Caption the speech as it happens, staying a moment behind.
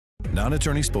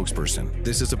Non-attorney spokesperson.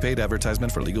 This is a paid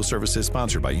advertisement for legal services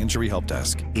sponsored by Injury Help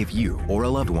Desk. If you or a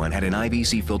loved one had an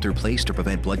IVC filter placed to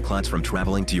prevent blood clots from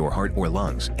traveling to your heart or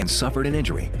lungs and suffered an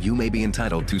injury, you may be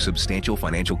entitled to substantial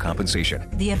financial compensation.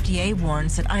 The FDA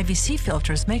warns that IVC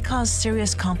filters may cause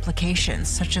serious complications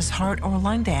such as heart or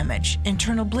lung damage,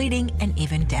 internal bleeding, and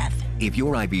even death. If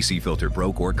your IVC filter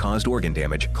broke or caused organ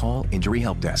damage, call Injury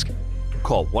Help Desk.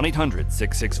 Call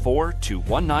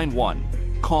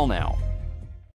 1-800-664-2191. Call now.